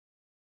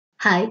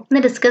Hi, ഇന്ന്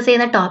discuss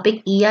ചെയ്യുന്ന topic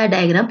ER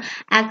diagram.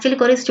 Actually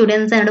കുറേ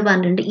സ്റ്റുഡൻസ് എന്നോട്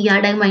പറഞ്ഞിട്ടുണ്ട് ER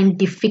ഡയഗ്രാം ഭയങ്കര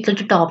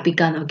ഡിഫിക്കൽട്ട്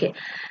ടോപ്പിക്കാണ്. ഓക്കെ,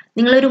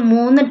 നിങ്ങളൊരു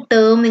 3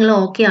 ടേം നിങ്ങൾ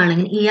ഓക്കെ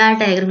ആണെങ്കിൽ ER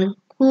ഡയഗ്രാം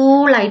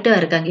കൂളായിട്ട്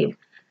വരക്കാൻ കഴിയും.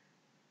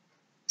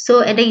 സോ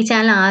എൻ്റെ ഈ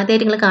ചാനൽ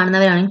ആദ്യമായിട്ട് നിങ്ങൾ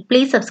കാണുന്നവരാണെങ്കിൽ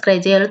പ്ലീസ്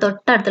സബ്സ്ക്രൈബ് ചെയ്യുക,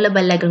 തൊട്ടടുത്തുള്ള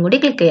ബെല്ലൈക്കൺ കൂടി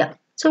ക്ലിക്ക് ചെയ്യുക.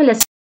 സോ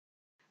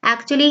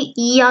ആക്ച്വലി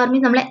ER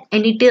മീൻസ് നമ്മളെ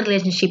എൻറ്റിറ്റി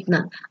റിലേഷൻഷിപ്പ്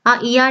എന്നാണ്. ആ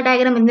ER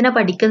ഡയഗ്രാം എന്തിനാ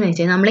പഠിക്കുന്നത്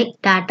വെച്ചാൽ നമ്മൾ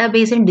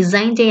ഡാറ്റാബേസിന്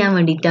ഡിസൈൻ ചെയ്യാൻ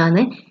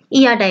വേണ്ടിയിട്ടാണ്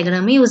ER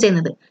ഡയഗ്രാം യൂസ്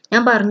ചെയ്യുന്നത്.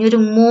 ഞാൻ പറഞ്ഞൊരു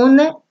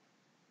 3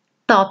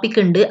 ടോപ്പിക്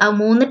ഉണ്ട്. ആ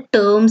 3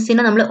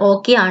 ടേംസിനെ നമ്മൾ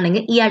ഓക്കെ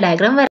ആണെങ്കിൽ ഈ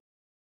ഡയഗ്രാം വരാം.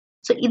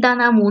 സോ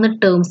ഇതാണ് ആ 3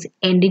 terms: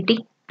 entity,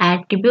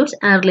 attributes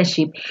and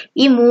relationship.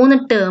 ഈ 3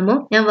 ടേമും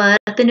ഞാൻ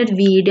വേറെ തന്നെ ഒരു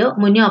വീഡിയോ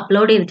മുന്നേ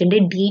അപ്ലോഡ് ചെയ്തിട്ടുണ്ട്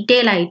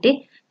ഡീറ്റെയിൽ ആയിട്ട്.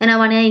 ഞാൻ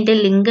വേണമെങ്കിൽ അതിൻ്റെ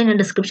ലിങ്ക് ഞാൻ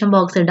ഡിസ്ക്രിപ്ഷൻ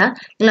ബോക്സ് ഇടാം.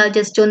 നിങ്ങൾ അത്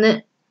ജസ്റ്റ് ഒന്ന്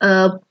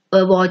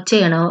വാച്ച്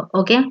ചെയ്യണം.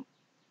 ഓക്കെ,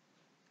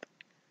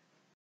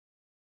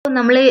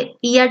 നമ്മൾ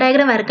ER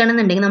ഡയഗ്രാം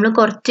വരക്കണമെന്നുണ്ടെങ്കിൽ നമ്മൾ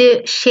കുറച്ച്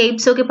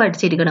ഷേപ്സ് ഒക്കെ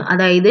പഠിച്ചിരിക്കണം.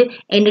 അതായത്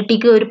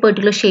എൻറ്റിറ്റിക്ക് ഒരു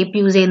പെർട്ടിക്കുലർ ഷേപ്പ്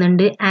യൂസ്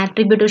ചെയ്യുന്നുണ്ട്,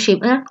 ആട്രിബ്യൂട്ട് ഒരു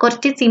ഷേപ്പ്,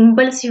 കുറച്ച്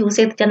സിമ്പിൾസ് യൂസ്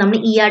ചെയ്തിട്ടാണ് നമ്മൾ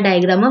ER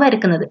ഡയഗ്രാം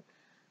വരക്കുന്നത്.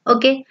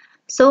 ഓക്കെ,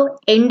 സോ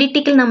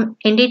എൻറ്റിറ്റി എന്ന്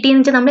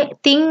വെച്ചാൽ നമ്മൾ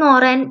thing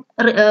or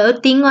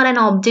an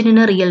object in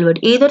A real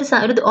world.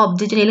 ഒരു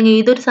ഒബ്ജക്റ്റിന് അല്ലെങ്കിൽ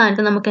ഏതൊരു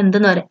സാധനത്തിന് നമുക്ക്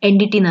എന്തെന്ന് പറയാം,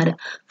 എൻറ്റിറ്റി എന്ന് പറയാം.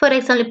 ഫോർ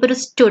എക്സാമ്പിൾ ഇപ്പോൾ ഒരു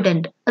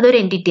സ്റ്റുഡൻറ്, അതൊരു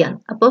എൻറ്റിറ്റിയാണ്.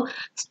 അപ്പോൾ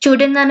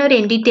സ്റ്റുഡൻറ് എന്ന് പറഞ്ഞ ഒരു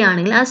എൻറ്റിറ്റി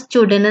ആണെങ്കിൽ ആ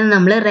സ്റ്റുഡൻറ്റിനെ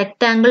നമ്മൾ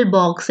റെക്ടാങ്കിൾ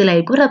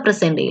ബോക്സിലായിരിക്കും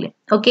റെപ്രസെന്റ് ചെയ്യല്.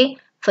 ഓക്കെ,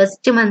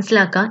 ഫസ്റ്റ്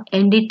മനസ്സിലാക്കാം,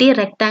 എൻറ്റിറ്റി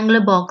റെക്ടാങ്കിൾ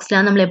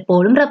ബോക്സിലാണ് നമ്മൾ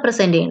എപ്പോഴും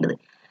റെപ്രസെന്റ് ചെയ്യേണ്ടത്.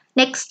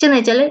 നെക്സ്റ്റ് എന്ന്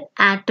വെച്ചാൽ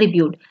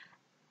ആട്രിബ്യൂട്ട്.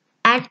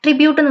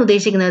 ആട്രിബ്യൂട്ട് എന്ന്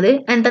ഉദ്ദേശിക്കുന്നത്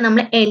എന്താ,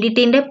 നമ്മൾ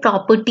എൻറ്റിറ്റിന്റെ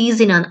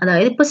പ്രോപ്പർട്ടീസിനാണ്.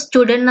 അതായത് ഇപ്പോൾ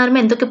സ്റ്റുഡൻറ് എന്ന്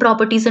പറയുമ്പോൾ എന്തൊക്കെ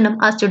പ്രോപ്പർട്ടീസ് ഉണ്ടാവും?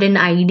 ആ സ്റ്റുഡൻറ്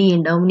ID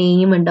ഉണ്ടാവും,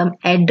 നെയിം ഉണ്ടാവും,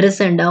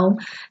 അഡ്രസ്സ് ഉണ്ടാവും,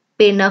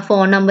 പിന്നെ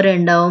ഫോൺ നമ്പർ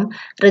ഉണ്ടാവും,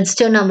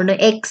 രജിസ്റ്റർ നമ്പർ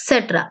ഉണ്ടാവും,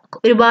 എക്സെട്ര.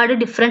 ഒരുപാട്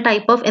ഡിഫറെന്റ്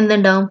ടൈപ്പ് ഓഫ്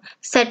എന്തുണ്ടാവും,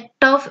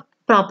 സെറ്റ് ഓഫ്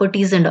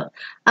പ്രോപ്പർട്ടീസ് ഉണ്ടാവും.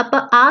 അപ്പൊ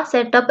ആ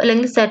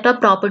സെറ്റ് ഓഫ്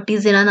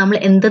പ്രോപ്പർട്ടീസിനാണ് നമ്മൾ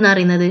എന്തെന്ന്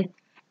അറിയുന്നത്,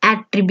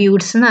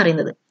 ആട്രിബ്യൂട്ട്സ് എന്ന്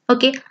പറയുന്നത്.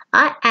 ഓക്കെ,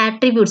 ആ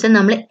ആട്രിബ്യൂട്ട്സ്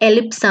നമ്മൾ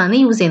എലിപ്സ് ആണ്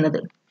യൂസ് ചെയ്യുന്നത്.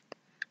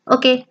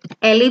 ഓക്കെ,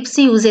 എലിപ്സ്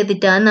യൂസ്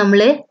ചെയ്തിട്ടാണ്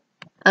നമ്മൾ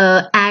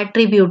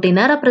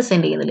ആട്രിബ്യൂട്ടിനെ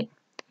റെപ്രസെന്റ് ചെയ്യുന്നത്.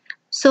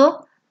 സോ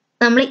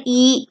നമ്മൾ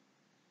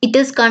it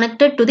is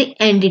connected to the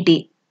entity.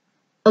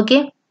 Okay,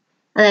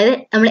 അതായത്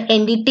നമ്മൾ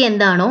എൻറ്റിറ്റി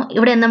എന്താണോ,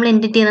 ഇവിടെ നമ്മൾ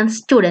എൻറ്റിറ്റി എന്താണ്,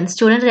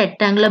 സ്റ്റുഡൻറ്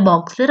റെക്ടാങ്കുലർ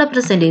ബോക്സിൽ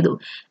റെപ്രസെന്റ് ചെയ്തു.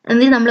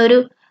 എന്നിട്ട് നമ്മളൊരു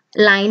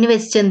ലൈൻ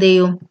വെച്ചിട്ട് എന്ത്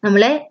ചെയ്യും,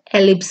 നമ്മളെ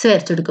എലിപ്സ്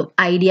വരച്ചെടുക്കും.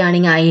 ID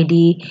ആണെങ്കിൽ ID,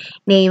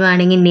 നെയിം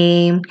ആണെങ്കിൽ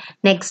നെയിം,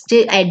 നെക്സ്റ്റ്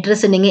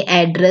അഡ്രസ് ഉണ്ടെങ്കിൽ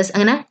അഡ്രസ്,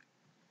 അങ്ങനെ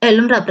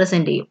എല്ലാം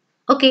റെപ്രസെന്റ് ചെയ്യും.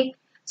 ഓക്കെ,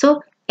 സോ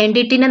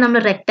എൻറ്റിറ്റിനെ നമ്മൾ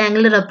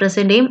റെക്ടാങ്കിൾ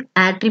റെപ്രസെന്റ് ചെയ്യും,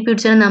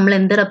 ആട്രിബ്യൂട്ട്സിനെ നമ്മൾ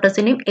എന്ത്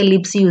റെപ്രസെന്റ് ചെയ്യും,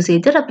 എലിപ്സ് യൂസ്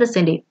ചെയ്ത്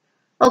റെപ്രസെന്റ് ചെയ്യും.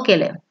 ഓക്കെ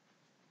അല്ലേ?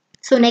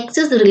 So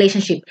next is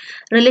relationship.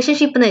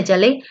 Relationship എന്ന്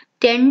വെച്ചാൽ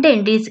രണ്ട്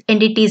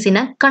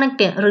എൻറ്റിറ്റീസിനെ കണക്ട്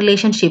ചെയ്യാം.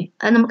 റിലേഷൻഷിപ്പ്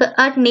അത് നമുക്ക്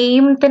ആ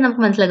നെയിമിട്ട്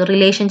നമുക്ക് മനസ്സിലാക്കാം,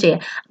 റിലേഷൻ ചെയ്യാം.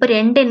 അപ്പൊ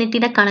രണ്ട്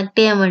എൻറ്റിറ്റിനെ കണക്ട്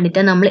ചെയ്യാൻ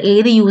വേണ്ടിയിട്ട് നമ്മൾ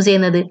ഏത് യൂസ്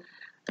ചെയ്യുന്നത്,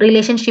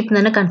 റിലേഷൻഷിപ്പ്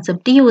എന്ന് പറഞ്ഞ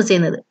കൺസെപ്റ്റ് യൂസ്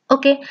ചെയ്യുന്നത്.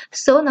 ഓക്കെ,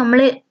 സോ നമ്മൾ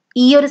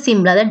ഈ ഒരു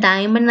സിമ്പിൾ, അതായത്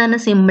ഡയമണ്ട് എന്ന്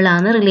പറഞ്ഞ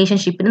സിമ്പിളാണ്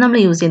റിലേഷൻഷിപ്പിന് നമ്മൾ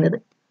യൂസ് ചെയ്യുന്നത്.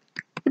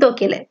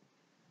 ഇതൊക്കെ അല്ലേ?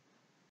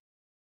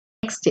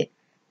 നെക്സ്റ്റ്,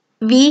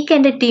 വീക്ക്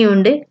എൻറ്റിറ്റിയും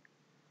ഉണ്ട്,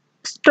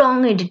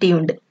 സ്ട്രോങ് എൻറ്റിറ്റിയും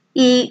ഉണ്ട്.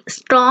 ഈ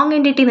സ്ട്രോങ്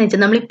എൻറ്റിറ്റി എന്ന് വെച്ചാൽ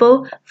നമ്മളിപ്പോൾ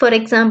ഫോർ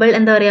എക്സാമ്പിൾ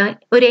എന്താ പറയുക,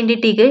 ഒരു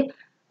എൻറ്റിറ്റിക്ക്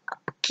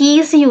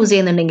കീസ് യൂസ്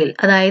ചെയ്യുന്നുണ്ടെങ്കിൽ,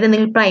 അതായത്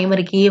എന്തെങ്കിലും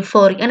പ്രൈമറി കീ,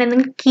 ഫോറിൻ അങ്ങനെ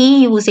എന്തെങ്കിലും കീ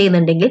യൂസ്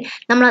ചെയ്യുന്നുണ്ടെങ്കിൽ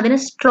നമ്മൾ അതിനെ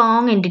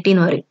സ്ട്രോങ് എൻറ്റിറ്റി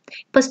എന്ന് പറയും.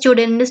 ഇപ്പോൾ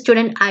സ്റ്റുഡൻറ്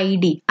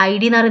ID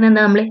എന്ന് പറയുന്നത്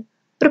എന്താ, നമ്മൾ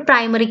ഒരു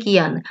പ്രൈമറി കീ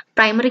ആണ്.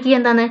 പ്രൈമറി കീ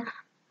എന്താണ്,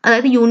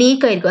 അതായത്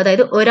യുണീക്ക് ആയിരിക്കും.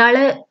 അതായത്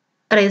ഒരാള്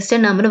രജിസ്റ്റർ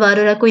നമ്പർ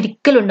വേറൊരാൾക്ക്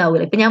ഒരിക്കലും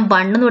ഉണ്ടാവില്ല. ഇപ്പൊ ഞാൻ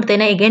 1 എന്ന് കൊടുത്തു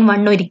കഴിഞ്ഞാൽ എഗൈൻ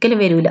 1 ഒരിക്കലും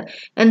വരില്ല.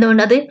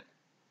 എന്തുകൊണ്ട്? അത്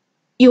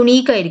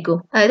യുണീക്ക് ആയിരിക്കും.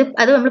 അതായത്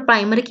അത് നമ്മൾ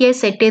പ്രൈമറി കീ ആയി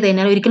സെറ്റ് ചെയ്ത്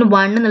കഴിഞ്ഞാൽ ഒരിക്കലും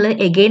 1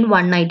 എന്നുള്ളത് എഗെയിൻ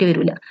 1 ആയിട്ട്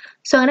വരില്ല.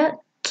 സോ അങ്ങനെ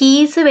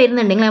കീസ്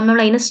വരുന്നുണ്ടെങ്കിൽ നമ്മൾ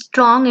അതിനെ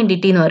സ്ട്രോങ്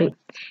എൻറ്റിറ്റി എന്ന് പറയും.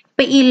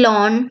 ഇപ്പൊ ഈ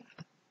ലോൺ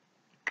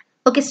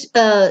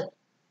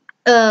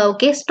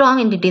ഓക്കെ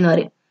സ്ട്രോങ് എൻറ്റിറ്റി എന്ന്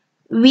പറയും.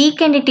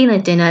 വീക്ക് എൻറ്റിറ്റി എന്ന്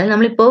വെച്ച് കഴിഞ്ഞാൽ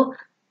നമ്മളിപ്പോ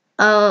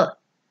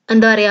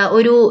എന്താ പറയാ,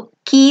 ഒരു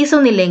കീസ്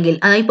ഒന്നും ഇല്ലെങ്കിൽ,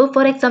 ഇപ്പൊ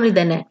ഫോർ എക്സാമ്പിൾ ഇത്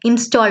തന്നെ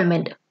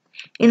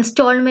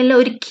ഇൻസ്റ്റാൾമെന്റിൽ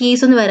ഒരു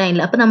കീസ് ഒന്നും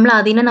വരാനില്ല. അപ്പൊ നമ്മൾ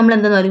അതിനെ നമ്മൾ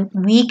എന്താന്ന് പറയും,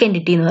 വീക്ക്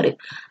എൻറ്റിറ്റി എന്ന് പറയും.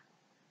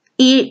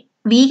 ഈ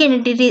വീക്ക്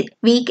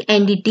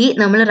എൻറ്റിറ്റി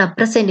നമ്മൾ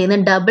റെപ്രസെന്റ് ചെയ്യുന്ന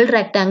ഡബിൾ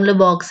റെക്ടാങ്കുലർ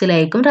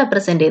ബോക്സിലായിരിക്കും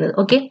റെപ്രസെന്റ് ചെയ്യുന്നത്.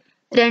 ഓക്കെ,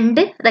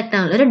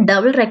 ഒരു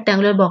ഡബിൾ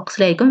റെക്ടാങ്കുലർ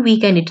ബോക്സിലായിരിക്കും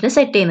വീക്ക് എൻറ്റിറ്റിനെ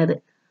സെറ്റ് ചെയ്യുന്നത്.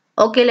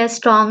 ഓക്കെ അല്ലേ?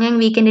 Strong and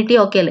week entity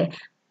okay അല്ലേ?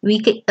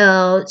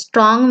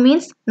 സ്ട്രോങ്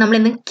മീൻസ് നമ്മൾ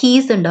എന്തെങ്കിലും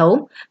കീസ് ഉണ്ടാവും,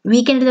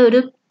 വീക്ക് എൻറ്റിറ്റി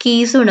ഒരു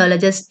കീസും ഉണ്ടാവില്ല,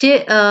 ജസ്റ്റ്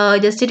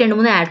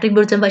 2-3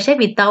 ആട്രിബ്യൂട്ട്സും, പക്ഷെ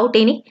വിത്തൗട്ട്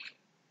എനി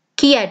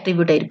കീ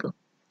ആട്രിബ്യൂട്ട് ആയിരിക്കും.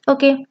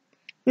 ഓക്കെ,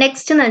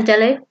 നെക്സ്റ്റ് എന്ന്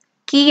വെച്ചാൽ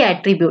കീ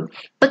ആട്രിബ്യൂട്ട്.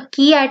 ഇപ്പൊ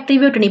കീ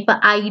ആട്രിബ്യൂട്ട് ഉണ്ട്. ഇപ്പൊ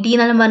ID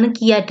എന്നെല്ലാം പറഞ്ഞ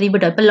കീ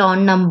ആട്രിബ്യൂട്ട്. ഇപ്പൊ loan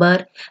number,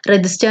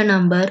 register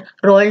number,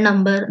 roll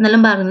number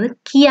എന്നെല്ലാം പറയുന്നത്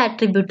കീ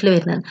ആട്രിബ്യൂട്ടിൽ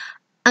വരുന്നത്.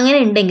 അങ്ങനെ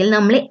ഉണ്ടെങ്കിൽ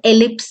നമ്മൾ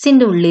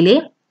എലിപ്സിന്റെ ഉള്ളില്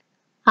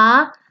ആ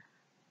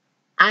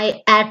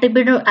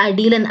ആട്രിബ്യൂട്ട്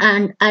അടിയിൽ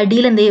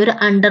എന്ത് ചെയ്യും, ഒരു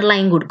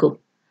അണ്ടർലൈൻ കൊടുക്കും.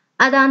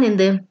 അതാണ്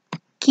എന്ത്,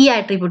 കീ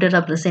ആട്രിബ്യൂട്ട്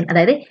റെപ്രസെന്റ്.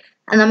 അതായത്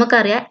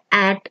നമുക്കറിയാം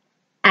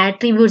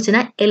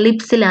ആട്രിബ്യൂട്ട്സിനെ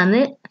എലിപ്സിലാണ്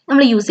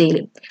നമ്മൾ യൂസ്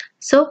ചെയ്യല്.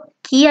 സോ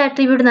കീ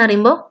ആട്രിബ്യൂട്ട് എന്ന്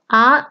പറയുമ്പോൾ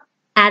ആ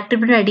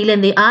ആട്രിബ്യൂട്ടിന് അടിയിൽ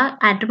എന്ത് ചെയ്യും, ആ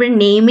ആട്രിബ്യൂട്ട്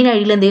നെയിമിന്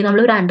അടിയിൽ എന്ത് ചെയ്യും,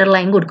 നമ്മൾ ഒരു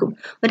അണ്ടർലൈൻ കൊടുക്കും.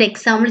 ഒരു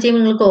എക്സാമ്പിൾ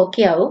ചെയ്യുമ്പോൾ നിങ്ങൾക്ക്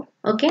ഓക്കെ ആവും.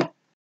 ഓക്കെ,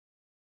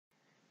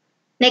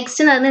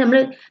 നെക്സ്റ്റ് എന്ന് പറഞ്ഞാൽ നമ്മൾ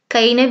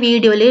കഴിഞ്ഞ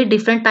വീഡിയോയിൽ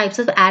different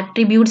types of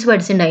attributes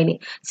പഠിച്ചിട്ടുണ്ടായിന്.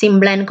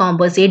 Simple and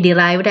composite,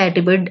 derived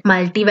attribute,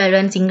 multi value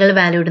and single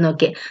valued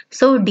എന്നൊക്കെ.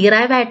 സോ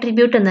ഡിറൈവ്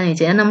ആട്രിബ്യൂട്ട് എന്താണെന്ന്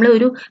വെച്ചാൽ നമ്മൾ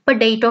ഇപ്പോൾ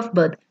ഡേറ്റ്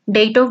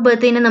ഓഫ്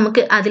ബർത്തിന്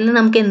നമുക്ക് അതിൽ നിന്ന്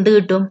നമുക്ക് എന്ത്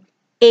കിട്ടും?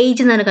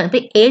 ഏജ് എന്ന് പറഞ്ഞാൽ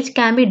ഇപ്പോൾ age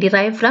can be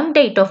derive from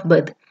date of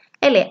birth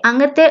അല്ലേ?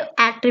 അങ്ങനത്തെ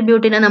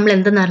ആട്രിബ്യൂട്ടിനെ നമ്മൾ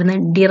എന്തെന്ന്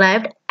പറയുന്നത്?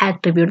 ഡിറൈവ്ഡ്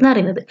ആട്രിബ്യൂട്ട് എന്ന്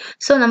പറയുന്നത്.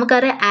 സോ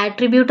നമുക്കറിയാം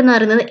ആട്രിബ്യൂട്ട് എന്ന്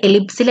പറയുന്നത്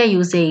എലിപ്സിലാണ്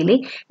യൂസ് ചെയ്യല്.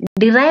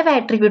 ഡിറൈവ്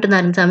ആട്രിബ്യൂട്ട് എന്ന്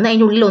പറയുന്ന സമയത്ത്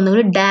അതിൻ്റെ ഉള്ളിൽ ഒന്നും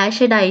കൂടി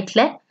ഡാഷഡ്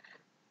ആയിട്ടുള്ള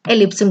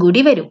എലിപ്സും കൂടി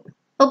വരും.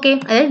 ഓക്കെ,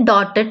 അതായത്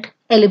ഡോട്ടഡ്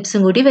എലിപ്സും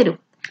കൂടി വരും.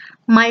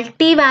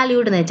 മൾട്ടി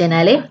വാല്യൂഡ് എന്ന് വെച്ചാൽ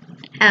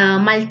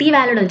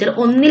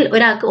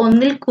ഒരാൾക്ക്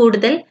ഒന്നിൽ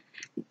കൂടുതൽ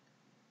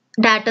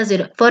ഡാറ്റാസ്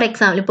വരും. ഫോർ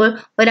എക്സാമ്പിൾ, ഇപ്പോൾ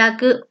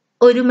ഒരാൾക്ക്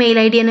ഒരു മെയിൽ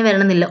ഐ ഡി തന്നെ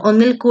വരണമെന്നില്ല,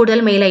 ഒന്നിൽ കൂടുതൽ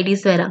മെയിൽ ഐ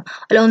ഡീസ് വരാം,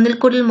 അല്ല ഒന്നിൽ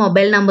കൂടുതൽ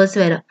മൊബൈൽ നമ്പേഴ്സ്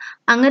വരാം.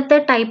 അങ്ങനത്തെ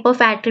ടൈപ്പ്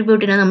ഓഫ്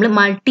ആട്രിബ്യൂട്ടിനാണ് നമ്മൾ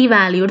മൾട്ടി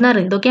വാല്യൂഡ് എന്ന്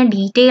പറയുന്നത്. ഇതൊക്കെ ഞാൻ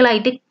ഡീറ്റെയിൽ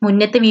ആയിട്ട്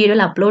മുന്നത്തെ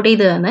വീഡിയോയിൽ അപ്ലോഡ്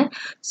ചെയ്തതാണ്.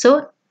 സോ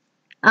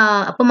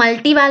അപ്പോൾ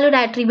മൾട്ടി വാല്യൂഡ്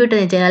ആട്രിബ്യൂട്ട്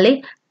എന്ന് വെച്ചാൽ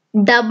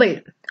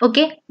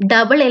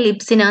ഡബിൾ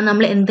എലിപ്സിനാണ്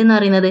നമ്മൾ എന്തെന്ന്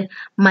പറയുന്നത്?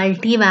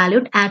 മൾട്ടി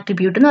വാല്യൂഡ്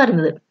ആട്രിബ്യൂട്ട് എന്ന്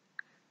പറയുന്നത്.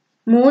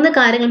 3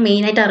 കാര്യങ്ങൾ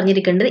മെയിൻ ആയിട്ട്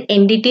അറിഞ്ഞിരിക്കേണ്ടത്.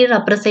 എൻറ്റിറ്റി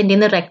റെപ്രസെന്റ്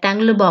ചെയ്യുന്ന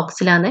റെക്ടാങ്കുലർ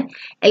ബോക്സിലാണ്,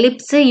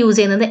 എലിപ്സ് യൂസ്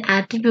ചെയ്യുന്നത്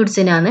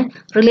ആട്രിബ്യൂട്ട്സിനാണ്,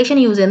 റിലേഷൻ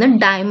യൂസ് ചെയ്യുന്നത്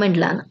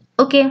ഡയമണ്ടിലാണ്.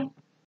 Okay,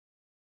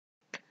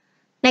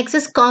 next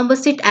is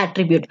composite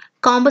attribute.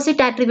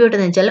 Composite attribute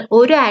എന്ന് വെച്ചാൽ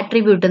ഒരു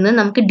ആട്രിബ്യൂട്ടിന്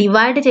നമുക്ക്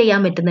ഡിവൈഡ് ചെയ്യാൻ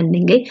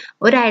പറ്റുന്നുണ്ടെങ്കിൽ,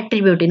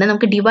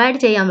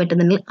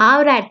 ആ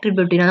ഒരു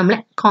ആട്രിബ്യൂട്ടിനെ നമ്മൾ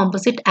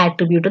കോമ്പോസിറ്റ്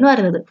ആട്രിബ്യൂട്ട് എന്ന്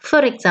പറയുന്നത്.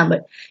 ഫോർ എക്സാമ്പിൾ,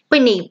 ഇപ്പൊ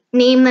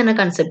നെയിം എന്ന് പറഞ്ഞ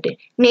കൺസെപ്റ്റ്.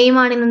 നെയിം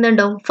ആണെങ്കിൽ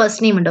എന്തുണ്ടാവും?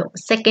 ഫസ്റ്റ് നെയിം ഉണ്ടാവും,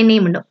 സെക്കൻഡ്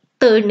നെയിം ഉണ്ടാവും,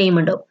 തേർഡ് നെയിം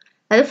ഉണ്ടാവും.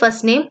 അത്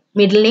first name,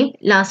 middle name,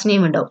 last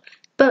name ഉണ്ടാവും.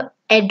 ഇപ്പൊ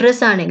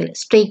അഡ്രസ് ആണെങ്കിൽ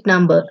street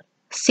number,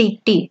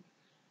 city,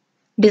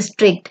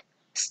 district,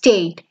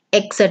 state,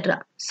 etcetera.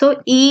 So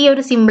ഈ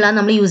ഒരു സിമ്പിളാണ്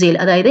നമ്മൾ യൂസ് ചെയ്യല്.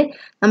 അതായത്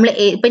നമ്മൾ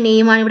ഇപ്പൊ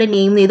നെയിം ആണ്, ഇവിടെ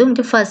നെയിം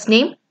ചെയ്തു, first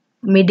name,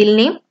 middle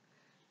name,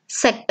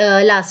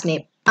 last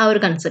name, ആ ഒരു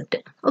കൺസെപ്റ്റ്.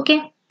 ഓക്കെ,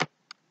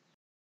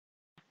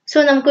 സോ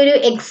നമുക്കൊരു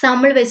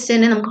എക്സാമ്പിൾ വെച്ച്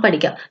തന്നെ നമുക്ക്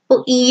പഠിക്കാം. ഇപ്പോൾ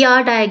ER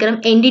ഡയഗ്രാം,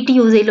 എൻറ്റിറ്റി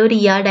യൂസ് ചെയ്യൽ ഒരു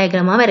ER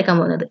ഡയഗ്രാമാണ് വരക്കാൻ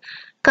പോകുന്നത്.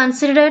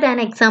 Considered an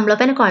example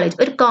of an college.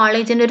 ഒരു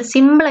കോളേജിന്റെ ഒരു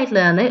സിമ്പിൾ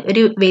ആയിട്ടുള്ളതാണ്,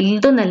 ഒരു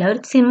വലുതൊന്നല്ല, ഒരു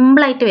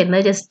സിമ്പിൾ ആയിട്ട്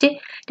വരുന്നത്. ജസ്റ്റ്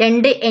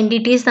 2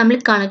 എൻറ്റിറ്റീസ് തമ്മിൽ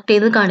കണക്ട്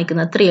ചെയ്ത്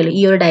കാണിക്കുന്നത്, അത്രയേ ഉള്ളൂ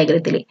ഈ ഒരു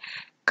ഡയഗ്രത്തിൽ.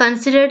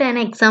 Considered an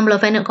example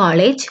of an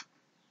college,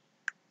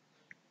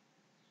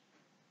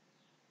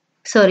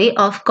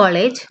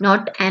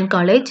 not an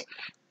college,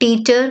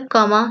 teacher,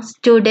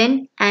 student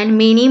and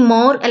many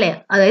more അല്ലെ?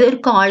 അതായത് ഒരു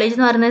കോളേജ്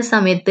എന്ന് പറയുന്ന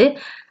സമയത്ത്,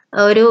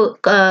 ഒരു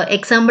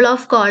എക്സാമ്പിൾ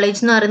ഓഫ്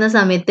കോളേജ് എന്ന് പറയുന്ന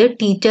സമയത്ത്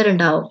ടീച്ചർ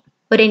ഉണ്ടാവും,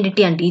 ഒരു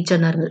എൻറ്റിറ്റിയാണ് ടീച്ചർ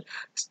എന്ന് പറയുന്നത്.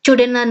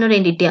 സ്റ്റുഡൻറ് എന്ന് പറഞ്ഞൊരു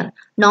എൻറ്റിറ്റിയാണ്.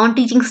 നോൺ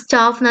ടീച്ചിങ്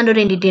സ്റ്റാഫ് എന്ന്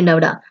പറഞ്ഞൊരു എൻറ്റിറ്റി ഉണ്ട്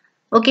അവിടെ.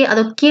 ഓക്കെ,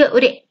 അതൊക്കെ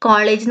ഒരു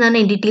കോളേജ് എന്ന്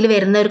പറഞ്ഞ എൻറ്റിറ്റിയിൽ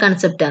വരുന്ന ഒരു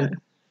കൺസെപ്റ്റ് ആണ്.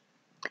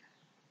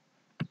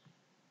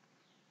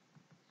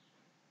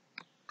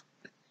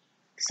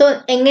 സോ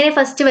എങ്ങനെ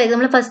ഫസ്റ്റ് വരും?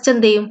 നമ്മൾ ഫസ്റ്റ്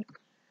എന്ത് ചെയ്യും?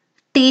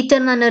 ടീച്ചർ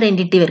എന്ന് പറഞ്ഞ ഒരു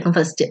എൻറ്റിറ്റി വരും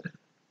ഫസ്റ്റ്.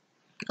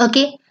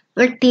 ഓക്കെ,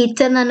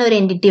 ടീച്ചർ എന്ന് പറഞ്ഞ ഒരു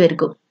എൻറ്റിറ്റി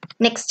വരും.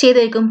 നെക്സ്റ്റ് ചെയ്ത്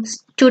വയ്ക്കും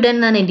സ്റ്റുഡൻറ്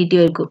എന്ന് പറഞ്ഞ എൻറ്റിറ്റി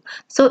വയ്ക്കും.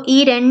 സോ ഈ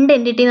 2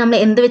 എൻറ്റിറ്റി നമ്മൾ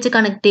എന്ത് വെച്ച്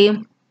കണക്ട് ചെയ്യും?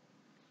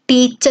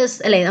 ടീച്ചേഴ്സ്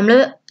അല്ലെ? നമ്മൾ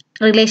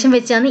റിലേഷൻ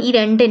വെച്ചാണ് ഈ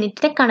 2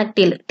 എൻറ്റിറ്റിനെ കണക്ട്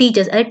ചെയ്യല്.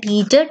 ടീച്ചേഴ്സ്, അതായത്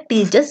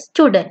ടീച്ചേഴ്സ്,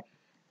 സ്റ്റുഡൻറ്,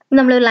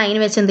 നമ്മൾ ഒരു ലൈൻ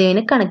വെച്ച് എന്ത്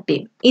ചെയ്യും? കണക്ട്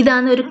ചെയ്യും.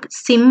 ഇതാണ് ഒരു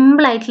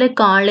സിമ്പിൾ ആയിട്ടുള്ള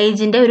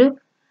കോളേജിന്റെ ഒരു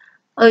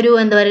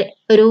എന്താ പറയുക,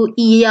 ഒരു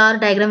ER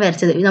ഡയഗ്രാം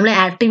വരച്ചത്. നമ്മൾ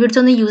ആട്രിബ്യൂട്ട്സ്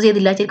ഒന്നും യൂസ്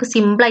ചെയ്തില്ല, ശരിക്കും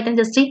സിമ്പിൾ ആയിട്ട്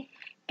ജസ്റ്റ്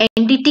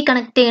എൻറ്റിറ്റി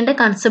കണക്ട് ചെയ്യേണ്ട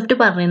കൺസെപ്റ്റ്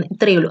പറയുന്നത്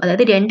ഇത്രയേ ഉള്ളൂ.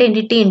 അതായത് 2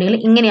 എൻറ്റിറ്റി ഉണ്ടെങ്കിൽ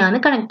ഇങ്ങനെയാണ്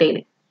കണക്ട്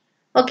ചെയ്യല്.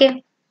 ഓക്കെ,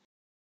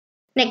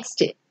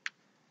 നെക്സ്റ്റ്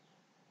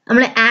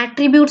നമ്മൾ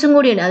ആട്രിബ്യൂട്ട്സും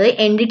കൂടി ഉണ്ട്,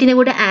 അതായത് എൻറ്റിറ്റിന്റെ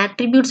കൂടെ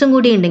ആട്രിബ്യൂട്ട്സും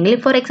കൂടി ഉണ്ടെങ്കിൽ,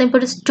 ഫോർ എക്സാമ്പിൾ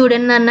ഒരു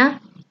സ്റ്റുഡൻറ് എന്ന് പറഞ്ഞ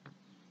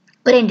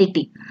ഒരു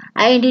എൻറ്റിറ്റി,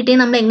 ആ എൻറ്റിറ്റി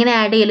നമ്മൾ എങ്ങനെ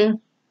ആഡ് ചെയ്യല്?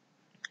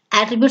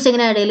 ആട്രിബ്യൂട്ട്സ്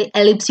എങ്ങനെ ആഡ് ചെയ്യല്?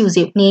 എലിപ്സ് യൂസ്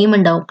ചെയ്യും. നെയിം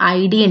ഉണ്ടാവും,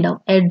 ID ഉണ്ടാവും,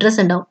 അഡ്രസ്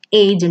ഉണ്ടാവും,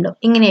 ഏജ് ഉണ്ടാവും,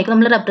 ഇങ്ങനെയൊക്കെ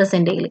നമ്മൾ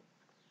റെപ്രസെന്റ് ചെയ്യല്.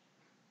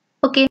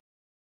 ഓക്കെ,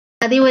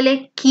 അതേപോലെ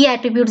കീ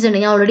ആട്രിബ്യൂട്ട്സ് ഉണ്ട്.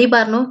 ഞാൻ ഓൾറെഡി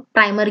പറഞ്ഞു,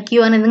 പ്രൈമറി കീ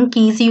ആണ് എന്തെങ്കിലും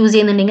കീസ് യൂസ്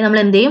ചെയ്യുന്നുണ്ടെങ്കിൽ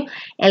നമ്മൾ എന്ത് ചെയ്യും?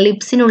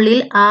 എലിപ്സിനുള്ളിൽ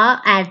ആ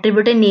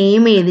ആട്രിബ്യൂട്ട്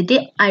നെയിം ചെയ്തിട്ട്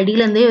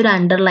അടിയിൽ എന്ത് ചെയ്യും? ഒരു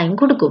അണ്ടർലൈൻ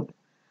കൊടുക്കും.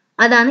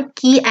 അതാണ്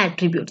കീ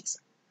ആട്രിബ്യൂട്ട്സ്.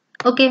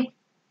 ഓക്കെ,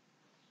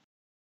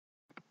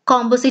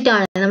 കോമ്പോസിറ്റ്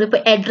ആണ്.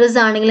 നമ്മളിപ്പോൾ അഡ്രസ്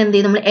ആണെങ്കിൽ എന്ത്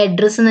ചെയ്യും? നമ്മൾ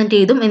അഡ്രസ് എന്നിട്ട്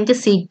ചെയ്തും, എന്നിട്ട്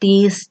സിറ്റി,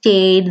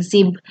 സ്റ്റേറ്റ്,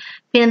 സിബ്,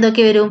 പിന്നെ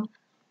എന്തൊക്കെ വരും?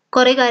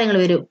 കുറെ കാര്യങ്ങൾ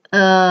വരും.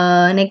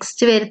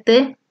 നെക്സ്റ്റ് വരുത്ത്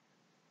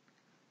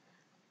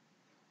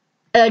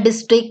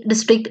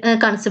ഡിസ്ട്രിക്ട്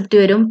കൺസെപ്റ്റ്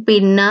വരും,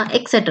 പിന്നെ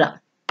എക്സെട്ര.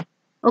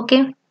 ഓക്കെ,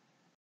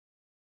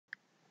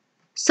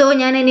 സോ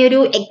ഞാൻ ഇനി ഒരു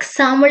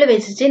എക്സാമ്പിൾ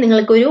വെച്ചിട്ട്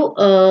നിങ്ങൾക്കൊരു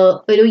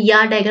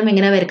ER ഡയഗ്രാം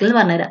എങ്ങനെ വരയ്ക്കുന്നത്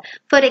പറഞ്ഞുതരാം.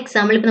 ഫോർ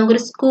എക്സാമ്പിൾ, ഇപ്പൊ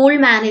നമുക്കൊരു സ്കൂൾ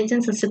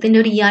മാനേജ്മെന്റ് സിസ്റ്റത്തിന്റെ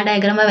ഒരു ER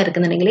ഡയഗ്രാം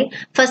വരക്കുന്നുണ്ടെങ്കിൽ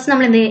ഫസ്റ്റ്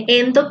നമ്മൾ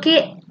എന്തൊക്കെ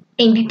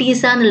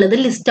എൻറ്റിറ്റീസ് ആണെന്നുള്ളത്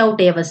ലിസ്റ്റ് ഔട്ട്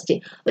ചെയ്യുക. ഫസ്റ്റ്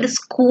ഒരു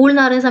സ്കൂൾ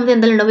എന്ന് പറയുന്ന സമയത്ത്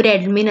എന്തായാലും ഉണ്ടാവും, ഒരു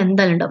അഡ്മിൻ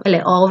എന്തായാലും ഉണ്ടാവും അല്ലെ?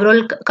 ഓവറോൾ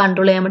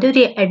കൺട്രോൾ ചെയ്യാൻ വേണ്ടി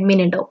ഒരു അഡ്മിൻ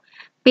ഉണ്ടാവും.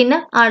 പിന്നെ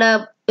അവിടെ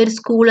ഒരു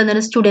സ്കൂൾ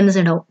എന്നൊരു സ്റ്റുഡൻസ്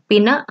ഉണ്ടാവും,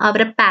 പിന്നെ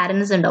അവരുടെ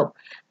പാരന്റ്സ് ഉണ്ടാവും,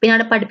 പിന്നെ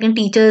അവിടെ പഠിപ്പിക്കുന്ന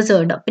ടീച്ചേഴ്സ്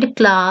ഉണ്ടാവും, പിന്നെ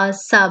ക്ലാസ്,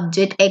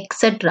 സബ്ജക്ട്,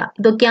 എക്സെട്ര.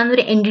 ഇതൊക്കെയാണ്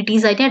ഒരു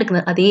എൻറ്റിറ്റീസ് ആയിട്ട്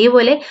എടുക്കുന്നത്.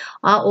 അതേപോലെ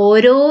ആ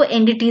ഓരോ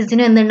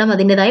എൻറ്റിറ്റീസിനും എന്തുണ്ടാവും?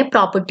 അതിൻ്റെതായ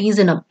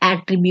പ്രോപ്പർട്ടീസ് ഉണ്ടാവും,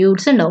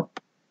 ആട്രിബ്യൂട്ട്സ് ഉണ്ടാവും.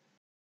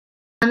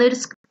 ഒരു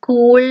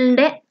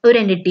സ്കൂളിന്റെ ഒരു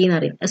എൻറ്റിറ്റി എന്ന്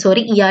പറയും,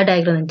 ER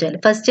ഡയഗ്രാം എന്ന് വെച്ചാൽ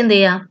ഫസ്റ്റ് എന്ത്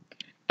ചെയ്യാം?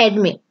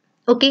 അഡ്മിൻ.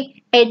 ഓക്കെ,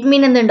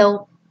 അഡ്മിൻ എന്തുണ്ടാവും?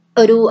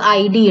 ഒരു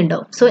ഐ ഡി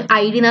ഉണ്ടാവും. സോ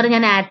ഐ ഡി എന്ന് പറഞ്ഞാൽ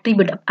ഞാൻ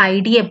ആട്രിബ്യൂട്ട് ഐ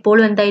ഡി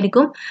എപ്പോഴും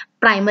എന്തായിരിക്കും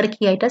പ്രൈമറി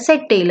കീ ആയിട്ട്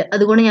സെറ്റ് ചെയ്യില്ല.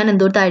 അതുകൊണ്ട് ഞാൻ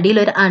എന്തോട്ട് ഐ ഡിയിൽ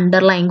ഒരു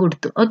അണ്ടർലൈൻ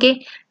കൊടുത്തു. ഓക്കെ,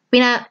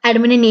 പിന്നെ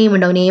അഡ്മിന് നെയിം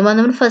ഉണ്ടാവും. നെയിം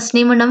വന്നപ്പോൾ ഫസ്റ്റ്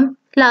നെയിം ഉണ്ടാവും,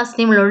 ലാസ്റ്റ്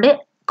നെയിം ഉള്ളതുകൊണ്ട്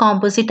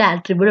കോമ്പോസിറ്റ്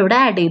ആട്രിബ്യൂട്ട് ഇവിടെ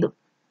ആഡ് ചെയ്തു.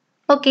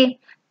 ഓക്കെ,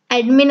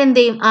 അഡ്മിൻ എന്ത്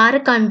ചെയ്യും, ആരെ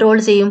കൺട്രോൾ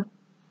ചെയ്യും,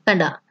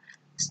 കണ്ട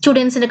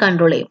സ്റ്റുഡൻസിനെ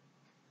കൺട്രോൾ ചെയ്യും.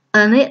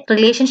 അതാണ്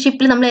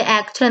റിലേഷൻഷിപ്പിൽ നമ്മൾ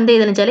ആക്ച്വൽ എന്ത്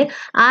ചെയ്തെന്ന് വെച്ചാൽ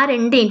ആ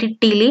രണ്ട്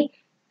എൻറ്റിറ്റിയിൽ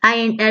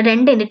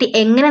രണ്ട് എൻറ്റിറ്റി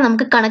എങ്ങനെ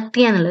നമുക്ക് കണക്ട്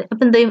ചെയ്യാന്നുള്ളത്.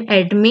 അപ്പം എന്ത് ചെയ്യും,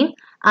 അഡ്മിൻ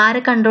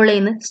ആരെ കൺട്രോൾ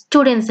ചെയ്യുന്നത്,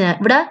 സ്റ്റുഡൻസിനെ.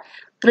 ഇവിടെ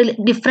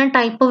ഡിഫറെൻറ്റ്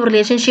ടൈപ്പ് ഓഫ്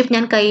റിലേഷൻഷിപ്പ്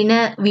ഞാൻ കഴിഞ്ഞ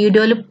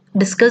വീഡിയോയിൽ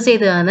ഡിസ്കസ്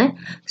ചെയ്തതാണ്.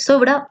 സോ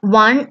ഇവിടെ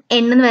 1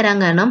 എന്ന് വരാൻ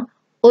കാരണം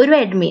ഒരു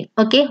അഡ്മിൻ,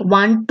 ഓക്കെ,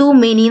 1 to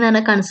many എന്ന്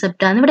പറഞ്ഞ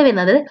കൺസെപ്റ്റാണ് ഇവിടെ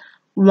വരുന്നത്.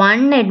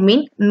 1 അഡ്മിൻ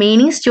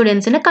മെനി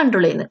സ്റ്റുഡൻസിനെ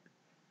കൺട്രോൾ ചെയ്യുന്നത്.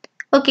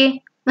 Okay,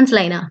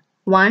 മനസ്സിലായിനാ,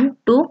 1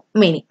 to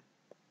many.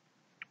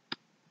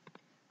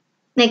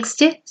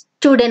 Next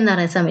student എന്ന്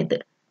പറയുന്ന സമയത്ത്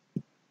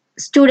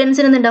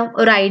സ്റ്റുഡൻസിന് എന്തുണ്ടാവും,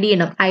 ഒരു ഐ ഡി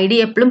ഉണ്ടാവും. ഐ ഡി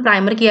എപ്പോഴും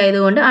പ്രൈമറി കീ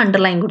ആയതുകൊണ്ട്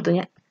അണ്ടർലൈൻ കൊടുത്തു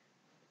ഞാൻ.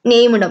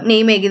 നെയിം ഉണ്ടാവും,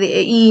 നെയിം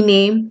ഈ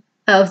name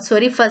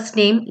first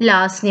name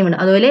last name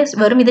ഉണ്ടാവും. അതുപോലെ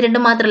വെറും ഇത്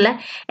രണ്ടും മാത്രമല്ല,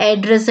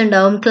 അഡ്രസ്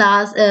ഉണ്ടാവും,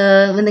 ക്ലാസ്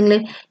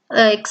എന്തെങ്കിലും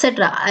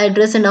എക്സെട്ര,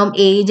 അഡ്രസ് ഉണ്ടാവും,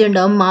 ഏജ്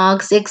ഉണ്ടാവും,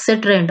 മാർക്സ്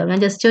എക്സെട്ര ഉണ്ടാവും.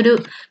 ഞാൻ ജസ്റ്റ് ഒരു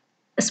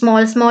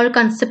സ്മോൾ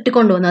കൺസെപ്റ്റ്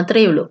കൊണ്ടുവന്നു,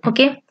 അത്രയേ ഉള്ളൂ.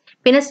 ഓക്കെ,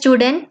 പിന്നെ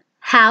student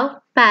have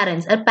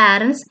parents,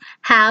 parents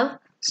have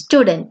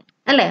student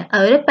അല്ലേ.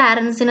 അവർ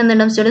പാരൻസിന്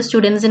എന്തുണ്ടാവും,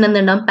 സ്റ്റുഡൻസിന്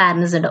എന്തുണ്ടാവും,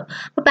 പാരൻസ് ഉണ്ടാവും.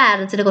 അപ്പോൾ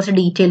പാരൻസിന്റെ കുറച്ച്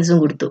ഡീറ്റെയിൽസും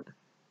കൊടുത്തു.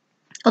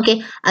 ഓക്കെ,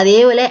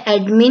 അതേപോലെ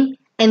അഡ്മിൻ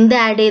എന്ത്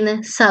ആഡ് ചെയ്യുന്നത്,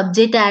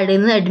 സബ്ജക്റ്റ് ആഡ്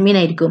ചെയ്യുന്നത് അഡ്മിൻ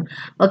ആയിരിക്കും.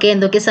 ഓക്കെ,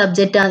 എന്തൊക്കെ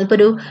സബ്ജക്റ്റാണ് ഇപ്പോൾ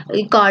ഒരു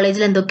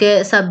കോളേജിൽ എന്തൊക്കെ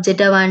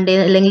സബ്ജക്റ്റാണ്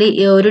വേണ്ടത്,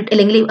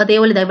 അല്ലെങ്കിൽ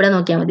അതേപോലെ ഇതാ ഇവിടെ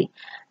നോക്കിയാൽ മതി.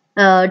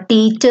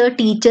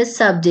 ടീച്ചേഴ്സ്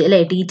സബ്ജക്റ്റ്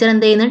അല്ലേ, ടീച്ചർ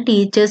എന്ത് ചെയ്യുന്നത്,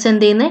 ടീച്ചേഴ്സ്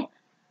എന്ത് ചെയ്യുന്നത്,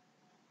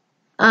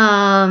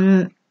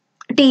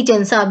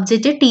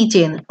 സബ്ജക്റ്റ് ടീച്ച്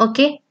ചെയ്യുന്നത്.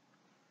 ഓക്കെ,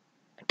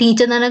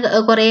 ടീച്ചർ എന്ന്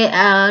പറഞ്ഞാൽ കുറേ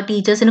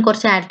ടീച്ചേഴ്സിന്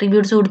കുറച്ച്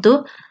ആട്രിബ്യൂട്ട്സ് കൊടുത്തു,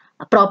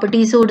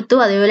 പ്രോപ്പർട്ടീസ് കൊടുത്തു.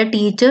 അതേപോലെ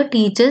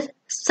ടീച്ചേഴ്സ്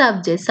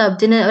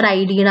സബ്ജക്റ്റിന് ഒരു ഐ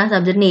ഡി ഉണ്ടാവും,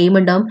 സബ്ജക്റ്റ് നെയിം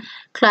ഉണ്ടാവും,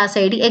 ക്ലാസ്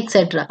ഐ ഡി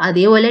എക്സെട്ര.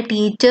 അതേപോലെ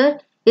teacher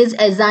is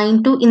assign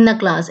to in A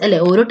class അല്ലെ,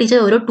 ഓരോ ടീച്ചർ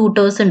ഓരോ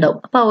ട്യൂട്ടേഴ്സ് ഉണ്ടാവും.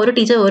 അപ്പോൾ ഓരോ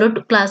ടീച്ചർ ഓരോ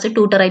ക്ലാസ്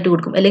ട്യൂട്ടറായിട്ട്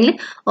കൊടുക്കും, അല്ലെങ്കിൽ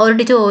ഓരോ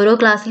ടീച്ചർ ഓരോ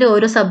ക്ലാസ്സിൽ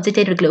ഓരോ സബ്ജക്റ്റ്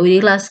ആയിട്ട് എടുക്കില്ല. ഒരു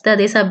ക്ലാസ്സിലത്തെ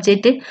അതേ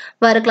സബ്ജക്റ്റ്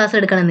വേറെ ക്ലാസ്സിൽ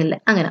എടുക്കണമെന്നില്ല,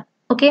 അങ്ങനെ.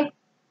 ഓക്കെ,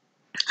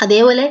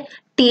 അതേപോലെ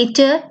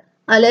ടീച്ചർ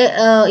അല്ലെ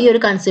ഈ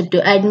ഒരു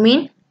കൺസെപ്റ്റ്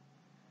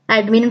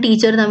അഡ്മിനും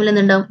ടീച്ചറും തമ്മിൽ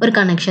എന്തുണ്ടാവും, ഒരു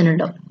കണക്ഷൻ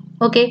ഉണ്ടാവും.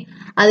 ഓക്കെ,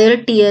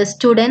 അതേപോലെ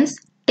സ്റ്റുഡൻസ്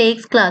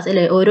ടേക്സ് ക്ലാസ്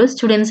അല്ലെ, ഓരോ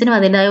സ്റ്റുഡൻസിനും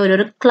അതിൻ്റെതായ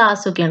ഓരോരോ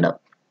ക്ലാസ് ഒക്കെ ഉണ്ടാവും,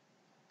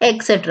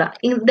 എക്സെട്ര.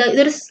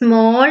 ഇതൊരു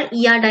സ്മോൾ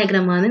ER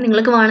ഡയഗ്രാം ആണ്.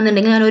 നിങ്ങൾക്ക്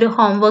വേണമെന്നുണ്ടെങ്കിൽ ഞാനൊരു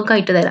ഹോംവർക്ക്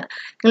ആയിട്ട് തരാം.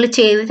 നിങ്ങൾ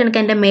ചെയ്തിട്ട് എനിക്ക്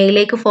എൻ്റെ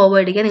മെയിലേക്ക്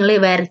ഫോർവേഡ് ചെയ്യുക, നിങ്ങൾ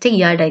വരച്ച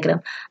ER ഡയഗ്രാം.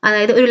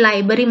 അതായത് ഒരു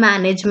ലൈബ്രറി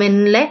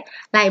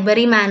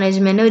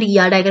മാനേജ്മെന്റ് ഒരു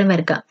ER ഡയഗ്രാം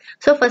വരക്കുക.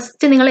 സോ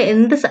ഫസ്റ്റ് നിങ്ങൾ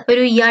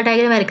ഒരു ER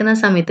ഡയഗ്രാം വരയ്ക്കുന്ന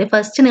സമയത്ത്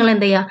ഫസ്റ്റ് നിങ്ങൾ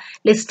എന്ത് ചെയ്യുക,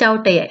 ലിസ്റ്റ്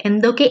ഔട്ട് ചെയ്യുക,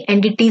 എന്തൊക്കെ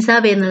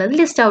എൻറ്റിറ്റീസാണ് വരുന്നുള്ളത്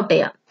ലിസ്റ്റ് ഔട്ട്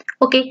ചെയ്യുക.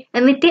 ഓക്കെ,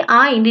 എന്നിട്ട് ആ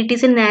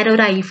എൻറ്റിറ്റീസിന് നേരെ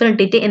ഒരു ഐഫൺ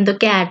ഇട്ടിട്ട്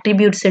എന്തൊക്കെ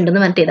ആട്രിബ്യൂട്ട്സ് ഉണ്ടെന്ന്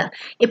പറഞ്ഞിട്ട് ചെയ്താൽ.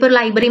 ഇപ്പോൾ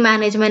ലൈബ്രറി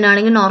മാനേജ്മെന്റ്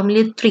ആണെങ്കിൽ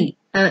നോർമലി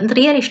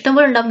 3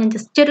 ഇഷ്ടംപോലെ ഉണ്ടാവും. ഞാൻ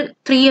ജസ്റ്റ് ഒരു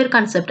 3 ഒരു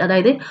കൺസെപ്റ്റ്,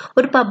 അതായത്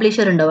ഒരു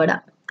പബ്ലിഷർ ഉണ്ടാവും അവിടെ.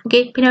 ഓക്കെ,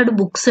 പിന്നെ അവിടെ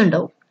ബുക്സ്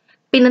ഉണ്ടാവും,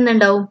 പിന്നെ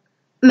എന്തുണ്ടാവും,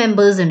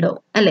 മെമ്പേഴ്സ്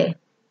ഉണ്ടാവും അല്ലേ.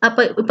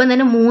 അപ്പൊ ഇപ്പം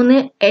തന്നെ 3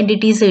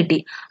 എൻറ്റിറ്റീസ് കിട്ടി.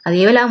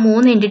 അതേപോലെ ആ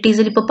 3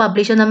 എൻറ്റിറ്റീസിൽ ഇപ്പോൾ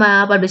പബ്ലിഷർ നമ്മൾ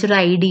ആ പബ്ലിഷർ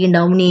ഐ ഡി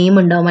ഉണ്ടാവും, നെയിം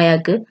ഉണ്ടാവും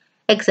അയാൾക്ക്,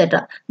 എക്സെട്ര.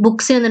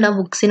 ബുക്സിന് എന്തുണ്ടാവും,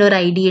 ബുക്സിന് ഒരു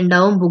ഐ ഡി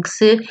ഉണ്ടാവും,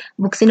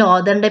 ബുക്സിന്റെ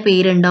ഓതറിന്റെ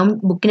പേരുണ്ടാവും,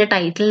 ബുക്കിന്റെ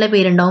ടൈറ്റിലിന്റെ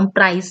പേരുണ്ടാവും,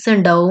 പ്രൈസ്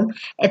ഉണ്ടാവും,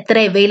 എത്ര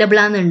അവൈലബിൾ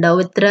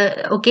ആണെന്നുണ്ടാവും, എത്ര,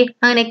 ഓക്കെ,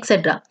 അങ്ങനെ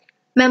എക്സെട്ര.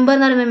 മെമ്പർ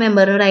എന്ന് പറയുമ്പോൾ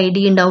മെമ്പറിന് ഒരു ഐ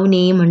ഡി ഉണ്ടാവും,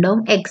 നെയിം ഉണ്ടാവും,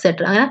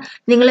 എക്സെട്ര. അങ്ങനെ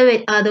നിങ്ങൾ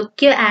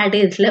അതൊക്കെ ആഡ്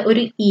ചെയ്തിട്ടുള്ള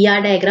ഒരു ER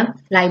diagram,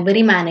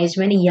 library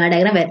management ER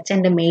diagram വരച്ച്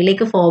എൻ്റെ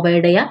മെയിലേക്ക്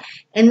ഫോർവേഡ് ചെയ്യുക.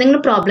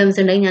 എന്തെങ്കിലും പ്രോബ്ലംസ്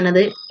ഉണ്ടെങ്കിൽ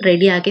ഞാനത്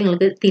റെഡിയാക്കി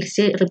നിങ്ങൾക്ക്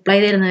തിരിച്ച് റിപ്ലൈ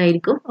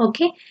തരുന്നതായിരിക്കും.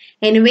 ഓക്കെ,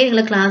 എനിവേ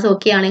നിങ്ങൾ ക്ലാസ്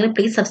ഓക്കെ ആണെങ്കിൽ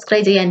പ്ലീസ്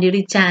സബ്സ്ക്രൈബ് ചെയ്യുക എൻ്റെ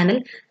ഒരു ചാനൽ.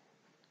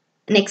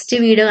 നെക്സ്റ്റ്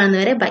വീഡിയോ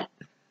കാണുന്നവരെ ബൈ.